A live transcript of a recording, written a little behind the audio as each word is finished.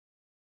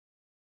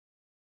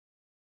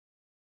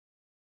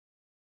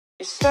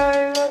You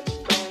say that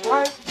don't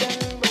like them,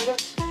 but I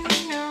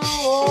see you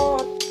all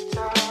the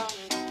time.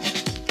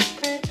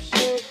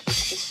 Picture.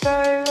 You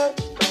say that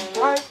don't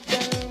like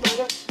them, but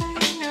I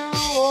see you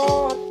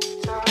all the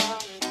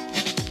time.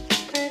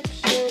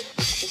 Picture.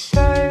 You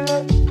say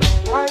that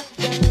don't like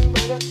them,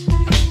 but I see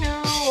you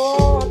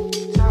all the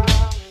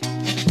time.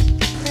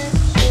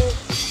 Picture.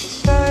 You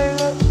say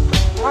that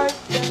don't like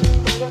them,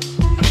 but I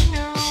see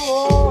you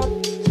all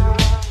the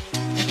time.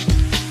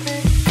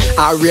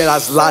 I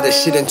realized a lot of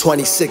shit in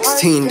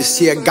 2016. This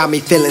year got me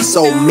feeling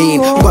so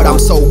mean, but I'm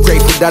so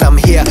grateful that I'm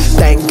here.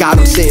 Thank God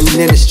I'm sitting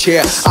in this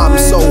chair. I'm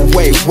so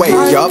way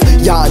up.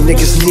 Y'all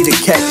niggas need to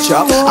catch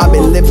up. I've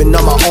been living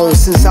on my own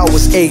since I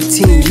was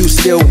 18. You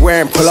still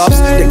wearing pull-ups?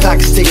 The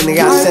clock is ticking and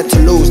got set to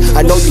lose.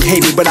 I know you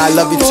hate me, but I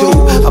love you too.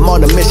 I'm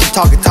on a mission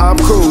talking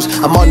Tom Cruise.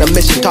 I'm on a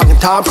mission talking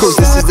Tom Cruise.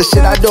 This is the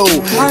shit I do.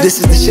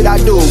 This is the shit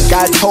I do.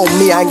 God told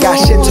me I ain't got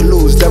shit to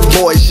lose. Them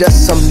boys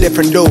just some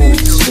different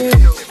dudes.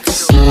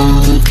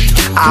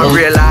 I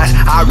realize,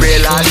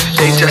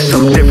 they just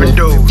some different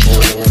dudes.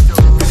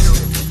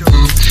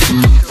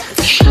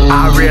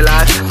 I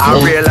realize,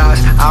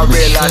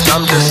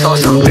 I'm just on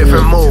some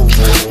different moves.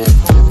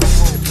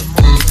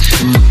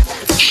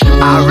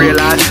 I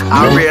realize,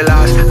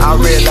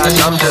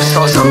 I'm just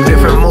on some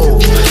different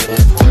moves.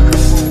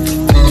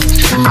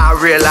 I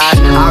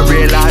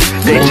realize,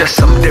 they just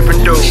some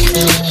different dudes.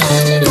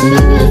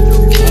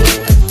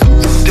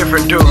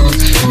 Different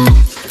dudes.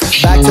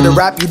 Back to the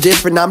rap, you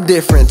different, I'm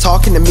different.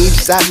 Talking to me,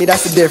 just at me,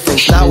 that's the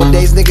difference.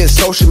 Nowadays, niggas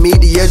social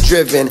media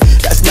driven.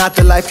 That's not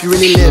the life you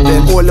really live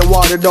in. Oil and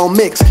water don't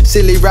mix.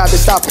 Silly rabbit,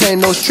 stop playing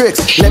those tricks.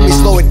 Let me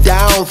slow it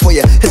down for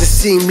you, cause it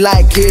seem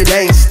like it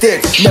ain't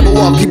stick. Never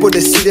want people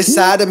to see this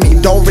side of me.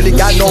 Don't really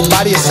got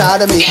nobody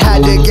inside of me.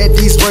 Had to get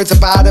these words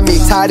up out of me.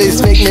 Tired of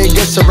these fake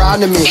niggas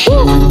surrounding me.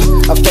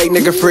 I'm fake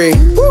nigga free.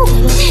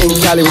 In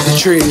Cali with the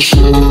trees.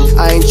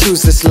 I ain't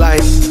choose this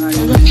life.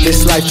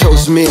 This life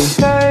chose me.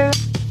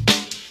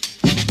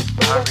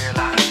 I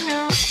realize,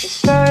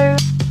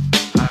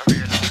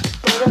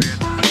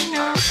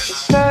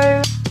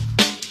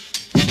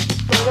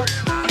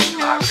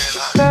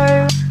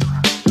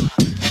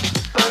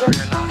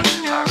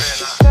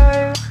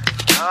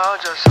 y'all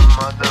just some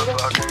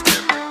motherfucking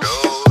different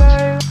dudes.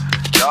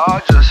 Y'all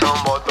just some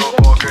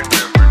motherfucking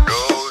different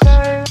dudes.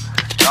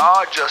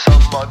 Y'all just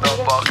some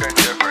motherfucking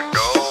different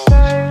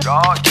dudes.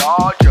 Y'all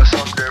just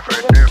some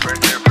different dudes.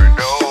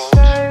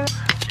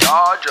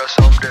 Y'all just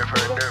some different